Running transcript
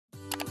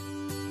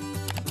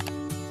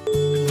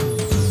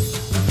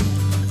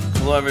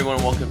Hello everyone,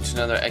 and welcome to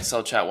another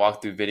Excel chat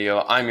walkthrough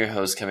video. I'm your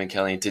host Kevin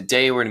Kelly, and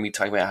today we're going to be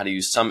talking about how to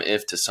use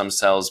SUMIF to sum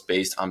cells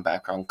based on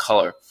background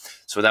color.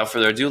 So without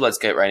further ado, let's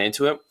get right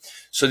into it.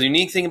 So the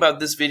unique thing about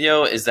this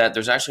video is that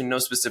there's actually no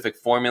specific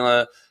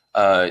formula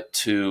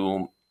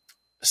to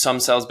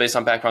sum cells based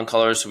on background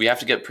color, so we have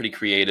to get pretty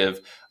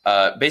creative.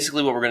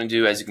 Basically what we're going to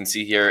do, as you can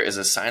see here, is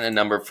assign a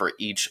number for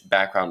each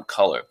background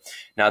color.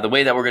 Now the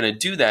way that we're going to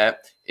do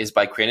that is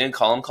by creating a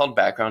column called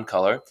background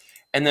color,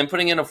 and then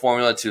putting in a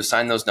formula to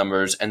assign those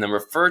numbers, and then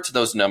refer to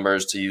those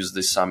numbers to use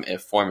the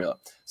SUMIF formula.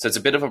 So it's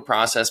a bit of a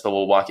process, but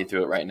we'll walk you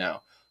through it right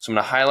now. So I'm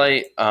going to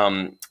highlight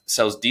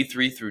cells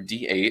D3 through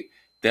D8.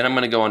 Then I'm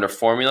going to go under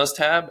Formulas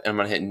tab, and I'm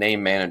going to hit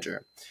Name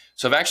Manager.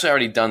 So I've actually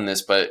already done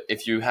this, but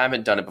if you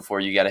haven't done it before,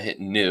 you got to hit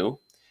New,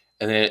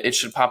 and then it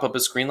should pop up a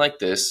screen like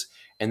this.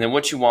 And then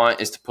what you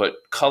want is to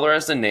put color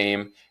as the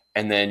name,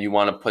 and then you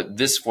want to put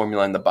this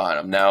formula in the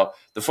bottom. Now,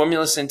 the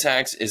formula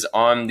syntax is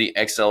on the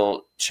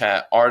Excel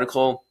chat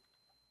article,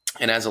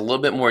 and has a little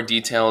bit more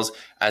details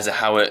as to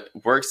how it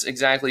works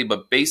exactly,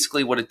 but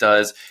basically what it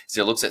does is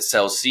it looks at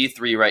cell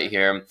C3 right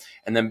here,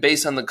 and then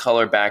based on the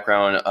color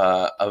background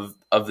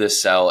of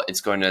this cell, it's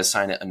going to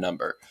assign it a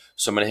number.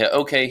 So I'm going to hit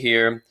OK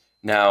here.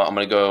 Now I'm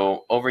going to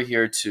go over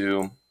here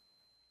to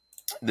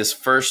this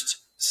first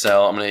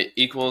cell. I'm going to hit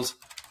equals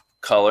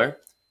color,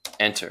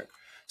 enter.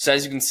 So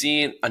as you can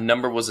see, a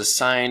number was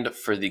assigned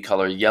for the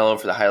color yellow,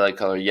 for the highlight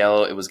color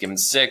yellow. It was given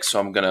 6, so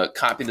I'm going to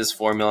copy this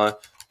formula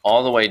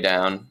all the way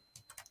down.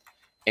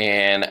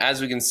 And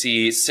as we can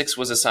see, 6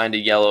 was assigned to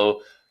yellow,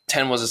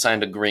 10 was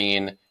assigned to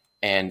green,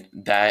 and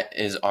that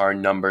is our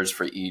numbers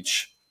for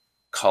each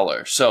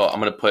color. So I'm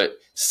going to put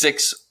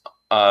 6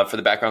 for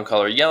the background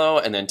color yellow,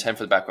 and then 10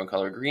 for the background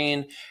color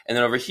green. And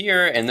then over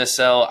here in this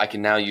cell, I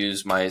can now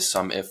use my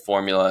SUMIF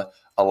formula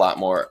a lot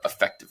more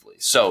effectively.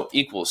 So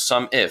equals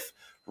SUMIF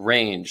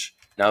range.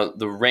 Now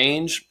the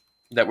range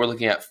that we're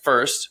looking at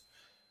first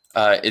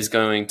is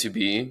going to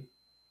be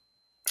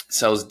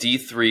cells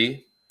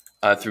D3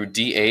 through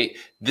D8.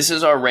 This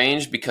is our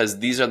range because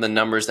these are the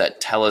numbers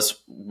that tell us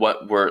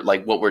what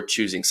we're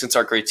choosing. Since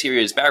our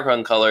criteria is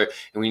background color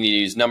and we need to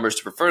use numbers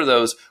to refer to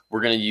those,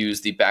 we're going to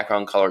use the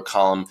background color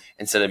column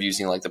instead of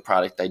using like the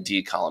product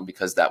ID column,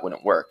 because that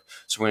wouldn't work.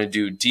 So we're going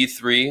to do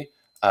D3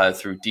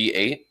 through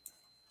D8.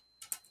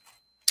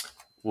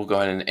 We'll go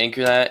ahead and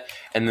anchor that,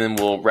 and then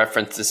we'll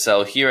reference the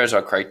cell here as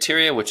our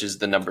criteria, which is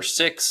the number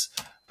 6,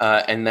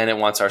 and then it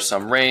wants our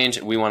sum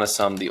range. We want to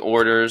sum the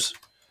orders,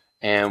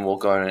 and we'll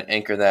go ahead and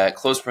anchor that,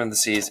 close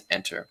parentheses,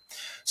 enter.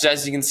 So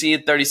as you can see,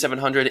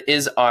 3,700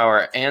 is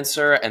our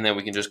answer, and then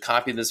we can just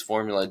copy this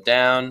formula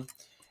down,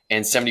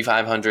 and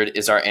 7,500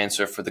 is our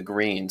answer for the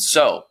green.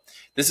 So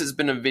this has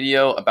been a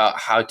video about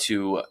how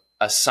to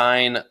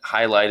assign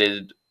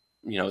highlighted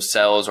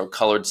cells or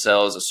colored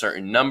cells a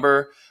certain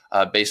number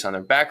based on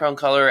their background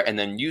color, and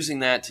then using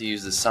that to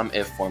use the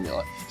SUMIF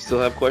formula.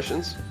 Still have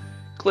questions?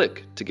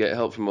 Click to get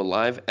help from a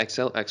live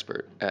Excel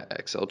expert at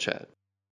Excel Chat.